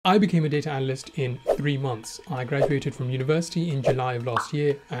I became a data analyst in 3 months. I graduated from university in July of last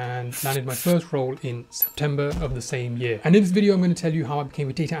year and landed my first role in September of the same year. And in this video, I'm going to tell you how I became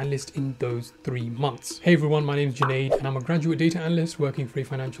a data analyst in those 3 months. Hey everyone, my name is Junaid and I'm a graduate data analyst working for a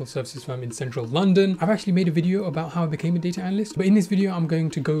financial services firm in central London. I've actually made a video about how I became a data analyst, but in this video, I'm going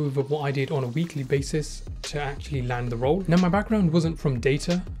to go over what I did on a weekly basis to actually land the role. Now, my background wasn't from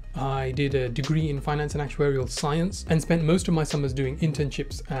data. I did a degree in finance and actuarial science and spent most of my summers doing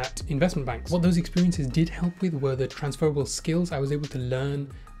internships at investment banks. What those experiences did help with were the transferable skills I was able to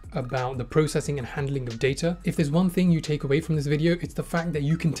learn about the processing and handling of data. If there's one thing you take away from this video, it's the fact that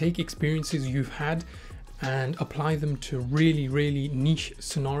you can take experiences you've had and apply them to really niche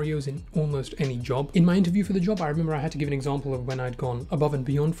scenarios in almost any job. In my interview for the job, I remember I had to give an example of when I'd gone above and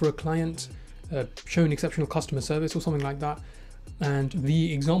beyond for a client, shown exceptional customer service or something like that. And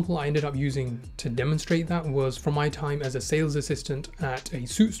the example I ended up using to demonstrate that was from my time as a sales assistant at a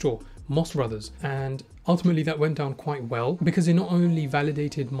suit store, Moss Brothers. And ultimately that went down quite well because it not only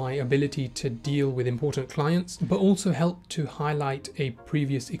validated my ability to deal with important clients, but also helped to highlight a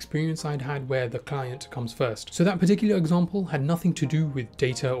previous experience I'd had where the client comes first. So that particular example had nothing to do with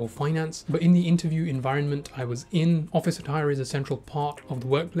data or finance, but in the interview environment I was in, office attire is a central part of the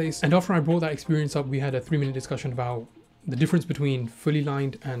workplace. And after I brought that experience up, we had a 3-minute discussion about the difference between fully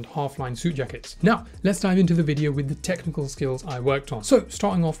lined and half-lined suit jackets. Now, let's dive into the video with the technical skills I worked on. So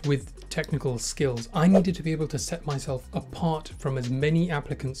starting off with technical skills, I needed to be able to set myself apart from as many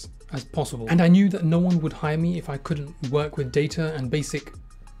applicants as possible. And I knew that no one would hire me if I couldn't work with data and basic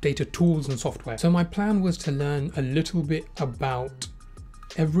data tools and software. So my plan was to learn a little bit about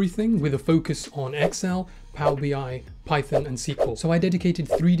everything with a focus on Excel, Power BI, Python and SQL. So I dedicated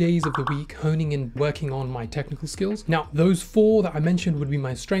 3 days of the week honing and working on my technical skills. Now, those 4 that I mentioned would be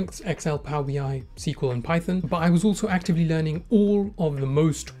my strengths: Excel, Power BI, SQL and Python. But I was also actively learning all of the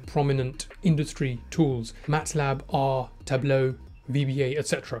most prominent industry tools: MATLAB, R, Tableau, VBA,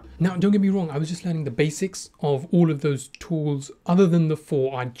 etc. Now, don't get me wrong, I was just learning the basics of all of those tools other than the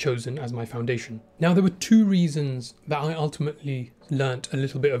 4 I'd chosen as my foundation. Now, there were 2 reasons that I ultimately learnt a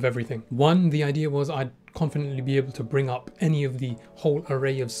little bit of everything. One, the idea was I'd confidently be able to bring up any of the whole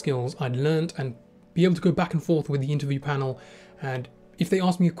array of skills I'd learnt and be able to go back and forth with the interview panel, and if they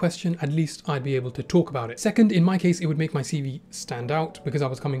asked me a question, at least I'd be able to talk about it. Second, in my case, it would make my CV stand out because I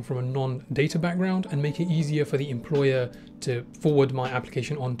was coming from a non-data background and make it easier for the employer to forward my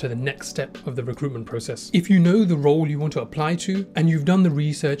application on to the next step of the recruitment process. If you know the role you want to apply to and you've done the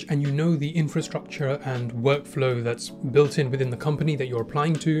research and you know the infrastructure and workflow that's built in within the company that you're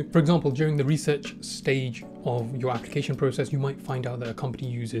applying to, for example, during the research stage of your application process, you might find out that a company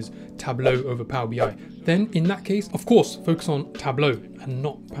uses Tableau over Power BI. Then in that case, of course, focus on Tableau and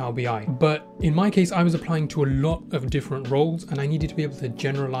not Power BI. But in my case, I was applying to a lot of different roles and I needed to be able to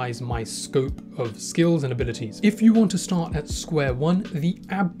generalize my scope of skills and abilities. If you want to start at square one, the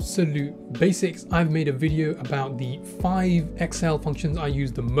absolute basics, I've made a video about the 5 Excel functions I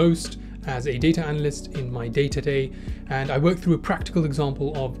use the most as a data analyst in my day-to-day, and I work through a practical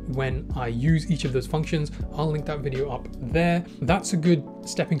example of when I use each of those functions. I'll link that video up there. That's a good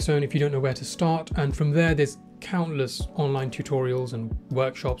stepping stone if you don't know where to start, and from there there's countless online tutorials and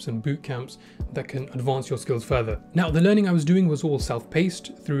workshops and boot camps that can advance your skills further. Now, the learning I was doing was all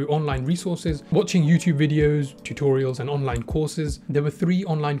self-paced through online resources, watching YouTube videos, tutorials and online courses. There were 3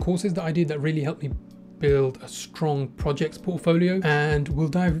 online courses that I did that really helped me build a strong projects portfolio, and we'll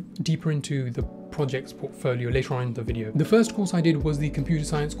dive deeper into the projects portfolio later on in the video. The first course I did was the computer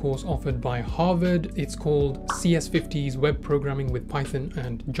science course offered by Harvard. It's called CS50's Web Programming with Python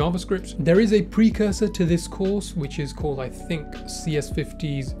and JavaScript. There is a precursor to this course, which is called, I think,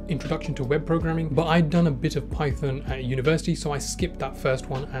 CS50's Introduction to Web Programming, but I'd done a bit of Python at university, so I skipped that first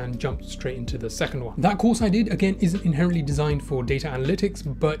one and jumped straight into the second one. That course I did, again, isn't inherently designed for data analytics,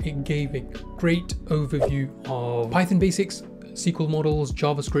 but it gave a great overview of Python basics, SQL models,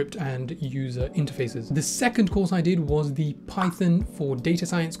 JavaScript, and user interfaces. The second course I did was the Python for Data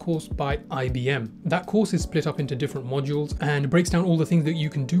Science course by IBM. That course is split up into different modules and breaks down all the things that you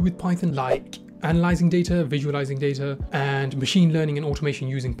can do with Python, like analyzing data, visualizing data, and machine learning and automation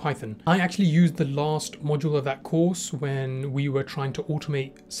using Python. I actually used the last module of that course when we were trying to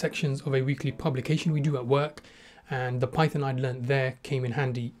automate sections of a weekly publication we do at work, and the Python I'd learned there came in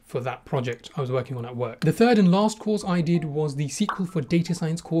handy for that project I was working on at work. The third and last course I did was the SQL for Data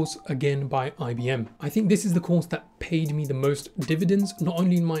Science course, again by IBM. I think this is the course that paid me the most dividends, not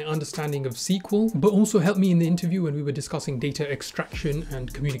only in my understanding of SQL, but also helped me in the interview when we were discussing data extraction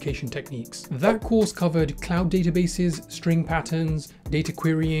and communication techniques. That course covered cloud databases, string patterns, data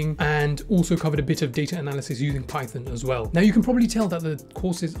querying, and also covered a bit of data analysis using Python as well. Now you can probably tell that the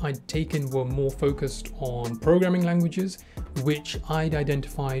courses I'd taken were more focused on programming languages, which I'd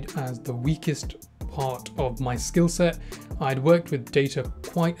identified as the weakest part of my skill set. I'd worked with data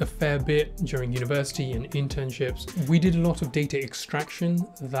quite a fair bit during university and internships. We did a lot of data extraction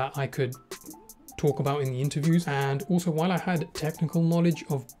that I could talk about in the interviews. And also, while I had technical knowledge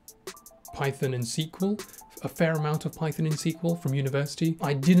of Python and SQL, a fair amount of Python and SQL from university,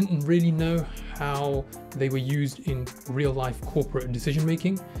 I didn't really know how they were used in real life corporate decision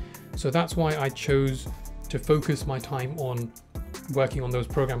making. So that's why I chose to focus my time on working on those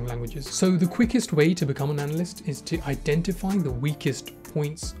programming languages. So the quickest way to become an analyst is to identify the weakest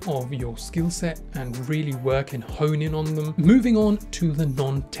points of your skill set and really work and hone in on them. Moving on to the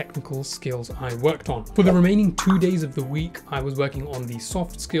non-technical skills I worked on. For the remaining 2 days of the week, I was working on the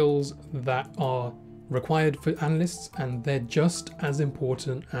soft skills that are required for analysts, and they're just as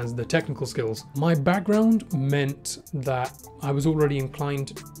important as the technical skills. My background meant that I was already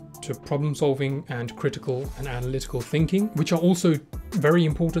inclined to problem solving and critical and analytical thinking, which are also very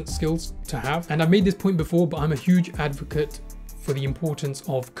important skills to have. And I've made this point before, but I'm a huge advocate for the importance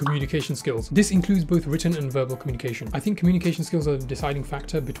of communication skills. This includes both written and verbal communication. I think communication skills are the deciding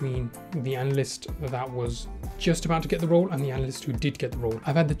factor between the analyst that was just about to get the role and the analyst who did get the role.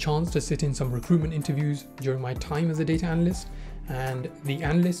 I've had the chance to sit in some recruitment interviews during my time as a data analyst, and the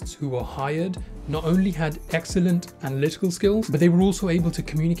analysts who were hired not only had excellent analytical skills, but they were also able to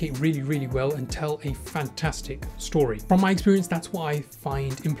communicate really, really well and tell a fantastic story. From my experience, that's what I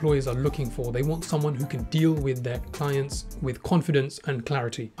find employers are looking for. They want someone who can deal with their clients with confidence and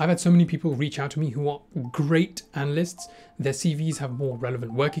clarity. I've had so many people reach out to me who are great analysts. Their CVs have more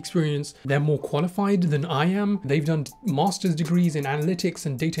relevant work experience. They're more qualified than I am. They've done master's degrees in analytics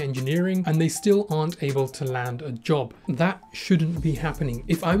and data engineering, and they still aren't able to land a job. That shouldn't be happening.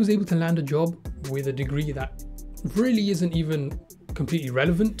 If I was able to land a job with a degree that really isn't even completely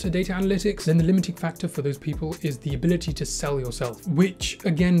relevant to data analytics, then the limiting factor for those people is the ability to sell yourself, which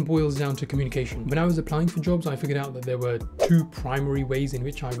again boils down to communication. When I was applying for jobs, I figured out that there were two primary ways in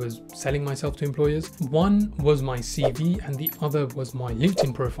which I was selling myself to employers. One was my CV and the other was my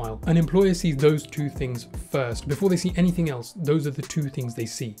LinkedIn profile. An employer sees those two things first. Before they see anything else, those are the two things they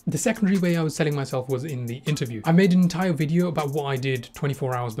see. The secondary way I was selling myself was in the interview. I made an entire video about what I did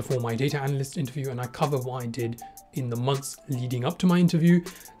 24 hours before my data analyst interview, and I cover what I did in the months leading up to my interview.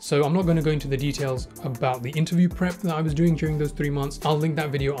 So I'm not going to go into the details about the interview prep that I was doing during those 3 months. I'll link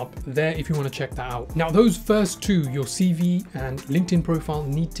that video up there if you want to check that out. Now, those first two, your CV and LinkedIn profile,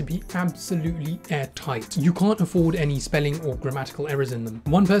 need to be absolutely airtight. You can't afford any spelling or grammatical errors in them.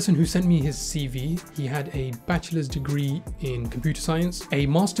 One person who sent me his CV, he had a bachelor's degree in computer science, a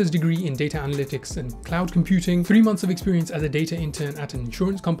master's degree in data analytics and cloud computing, 3 months of experience as a data intern at an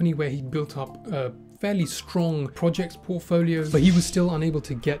insurance company where he built up a fairly strong projects portfolio, but he was still unable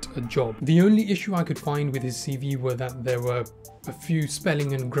to get a job. The only issue I could find with his CV were that there were a few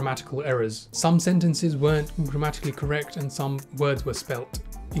spelling and grammatical errors. Some sentences weren't grammatically correct and some words were spelt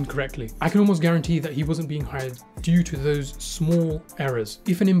incorrectly. I can almost guarantee that he wasn't being hired due to those small errors.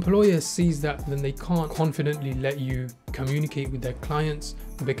 If an employer sees that, then they can't confidently let you communicate with their clients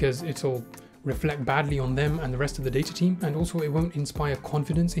because it'll reflect badly on them and the rest of the data team, and also it won't inspire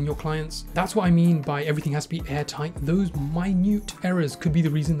confidence in your clients. That's what I mean by everything has to be airtight. Those minute errors could be the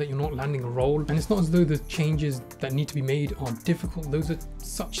reason that you're not landing a role, and it's not as though the changes that need to be made are difficult. Those are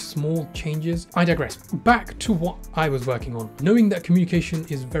such small changes. I digress. Back to what I was working on. Knowing that communication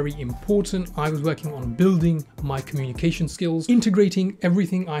is very important, I was working on building my communication skills, integrating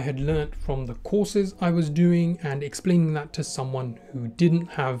everything I had learned from the courses I was doing and explaining that to someone who didn't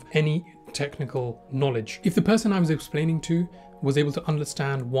have any technical knowledge. If the person I was explaining to was able to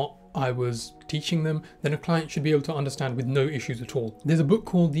understand what I was teaching them, then a client should be able to understand with no issues at all. There's a book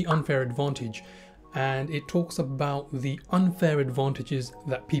called The Unfair Advantage, and it talks about the unfair advantages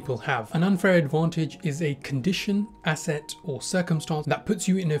that people have. An unfair advantage is a condition, asset, or circumstance that puts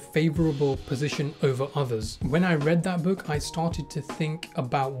you in a favorable position over others. When I read that book, I started to think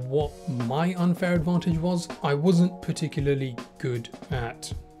about what my unfair advantage was. I wasn't particularly good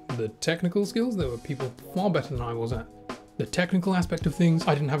at the technical skills. There were people far better than I was at the technical aspect of things.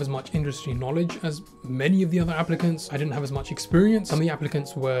 I didn't have as much industry knowledge as many of the other applicants. I didn't have as much experience. Some of the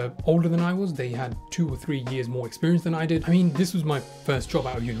applicants were older than I was. They had 2 or 3 years more experience than I did. I mean, this was my first job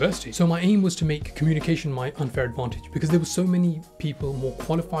out of university. So my aim was to make communication my unfair advantage because there were so many people more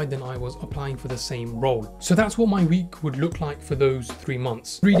qualified than I was applying for the same role. So that's what my week would look like for those 3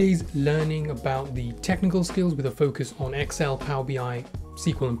 months. 3 days learning about the technical skills with a focus on Excel, Power BI,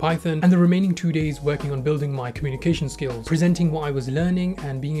 SQL and Python, and the remaining 2 days working on building my communication skills, presenting what I was learning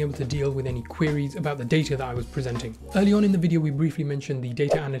and being able to deal with any queries about the data that I was presenting. Early on in the video, we briefly mentioned the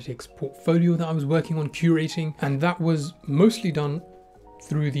data analytics portfolio that I was working on curating, and that was mostly done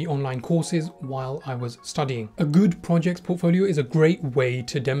through the online courses while I was studying. A good projects portfolio is a great way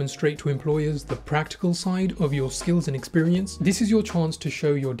to demonstrate to employers the practical side of your skills and experience. This is your chance to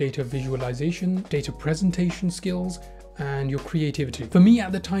show your data visualization, data presentation skills, and your creativity. For me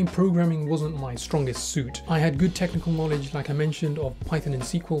at the time, programming wasn't my strongest suit. I had good technical knowledge, like I mentioned, of Python and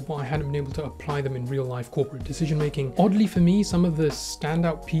SQL, but I hadn't been able to apply them in real life corporate decision making. Oddly for me, some of the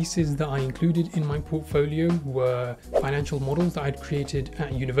standout pieces that I included in my portfolio were financial models that I'd created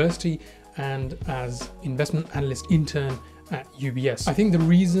at university and as investment analyst intern at UBS. I think the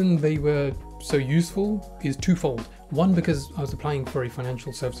reason they were so useful is twofold. One, because I was applying for a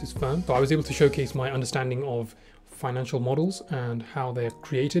financial services firm, so I was able to showcase my understanding of financial models and how they're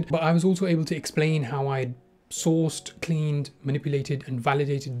created, but I was also able to explain how I'd sourced, cleaned, manipulated and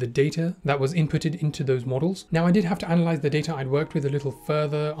validated the data that was inputted into those models. Now I did have to analyze the data I'd worked with a little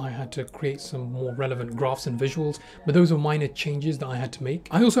further. I had to create some more relevant graphs and visuals, but those were minor changes that I had to make.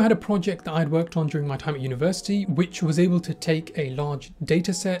 I also had a project that I'd worked on during my time at university, which was able to take a large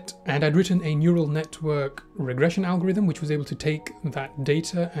data set, and I'd written a neural network regression algorithm which was able to take that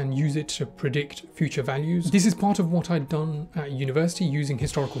data and use it to predict future values. This is part of what I'd done at university using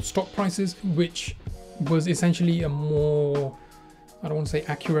historical stock prices, which was essentially a more, I don't want to say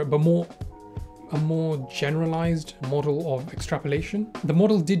accurate, but a more generalized model of extrapolation. The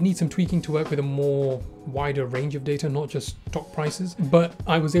model did need some tweaking to work with a more wider range of data, not just stock prices, but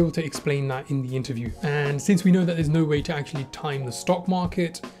I was able to explain that in the interview. And since we know that there's no way to actually time the stock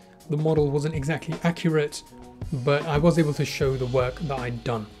market, the model wasn't exactly accurate, but I was able to show the work that I'd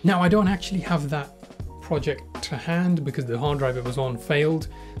done. Now I don't actually have that project to hand because the hard drive it was on failed,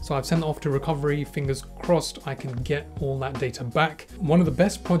 so I've sent it off to recovery. Fingers crossed I can get all that data back. One of the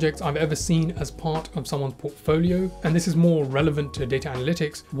best projects I've ever seen as part of someone's portfolio, and this is more relevant to data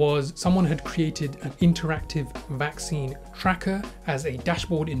analytics, was someone had created an interactive vaccine tracker as a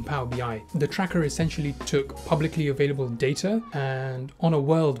dashboard in Power BI. The tracker essentially took publicly available data and on a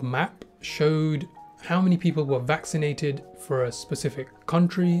world map showed how many people were vaccinated for a specific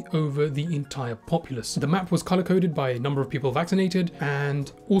country over the entire populace. The map was color-coded by a number of people vaccinated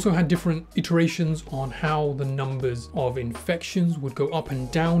and also had different iterations on how the numbers of infections would go up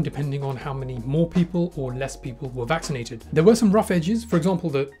and down depending on how many more people or less people were vaccinated. There were some rough edges. For example,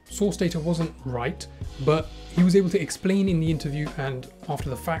 the source data wasn't right, but he was able to explain in the interview and after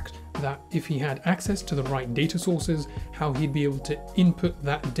the fact that if he had access to the right data sources, how he'd be able to input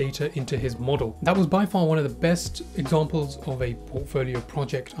that data into his model. That was by far one of the best examples of a portfolio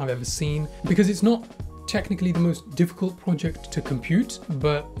project I've ever seen, because it's not technically the most difficult project to compute,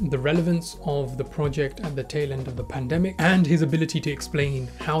 but the relevance of the project at the tail end of the pandemic and his ability to explain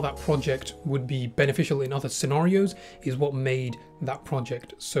how that project would be beneficial in other scenarios is what made that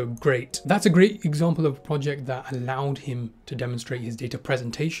project so great. That's a great example of a project that allowed him to demonstrate his data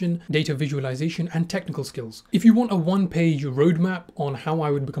presentation, data visualization, and technical skills. If you want a one-page roadmap on how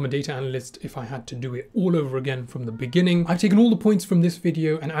I would become a data analyst if I had to do it all over again from the beginning, I've taken all the points from this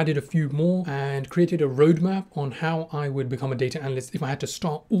video and added a few more and created a roadmap on how I would become a data analyst if I had to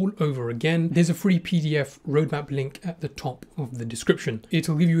start all over again. There's a free PDF roadmap link at the top of the description.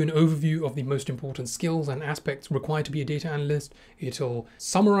 It'll give you an overview of the most important skills and aspects required to be a data analyst. It'll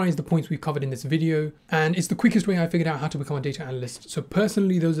summarize the points we've covered in this video, and it's the quickest way I figured out how to become a data analyst. So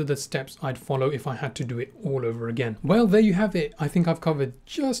personally, those are the steps I'd follow if I had to do it all over again. Well, there you have it. I think I've covered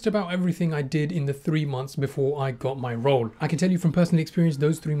just about everything I did in the 3 months before I got my role. I can tell you from personal experience,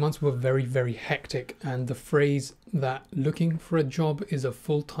 those 3 months were very, very hectic, and the phrase that looking for a job is a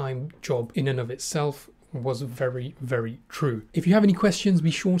full-time job in and of itself was very, very true. If you have any questions, be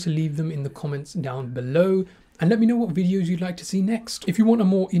sure to leave them in the comments down below. And let me know what videos you'd like to see next. If you want a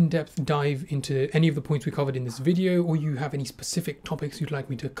more in-depth dive into any of the points we covered in this video, or you have any specific topics you'd like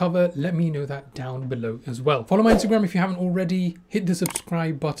me to cover, let me know that down below as well. Follow my Instagram if you haven't already, hit the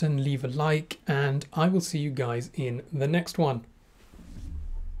subscribe button, leave a like, and I will see you guys in the next one.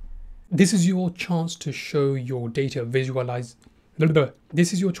 This is your chance to show your data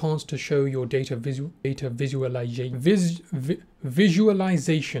This is your chance to show your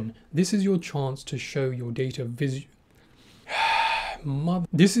visualization. This is your chance to show your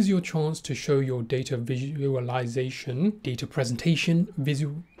This is your chance to show your data visualization, data presentation,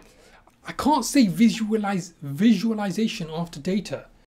 I can't say visualization after data.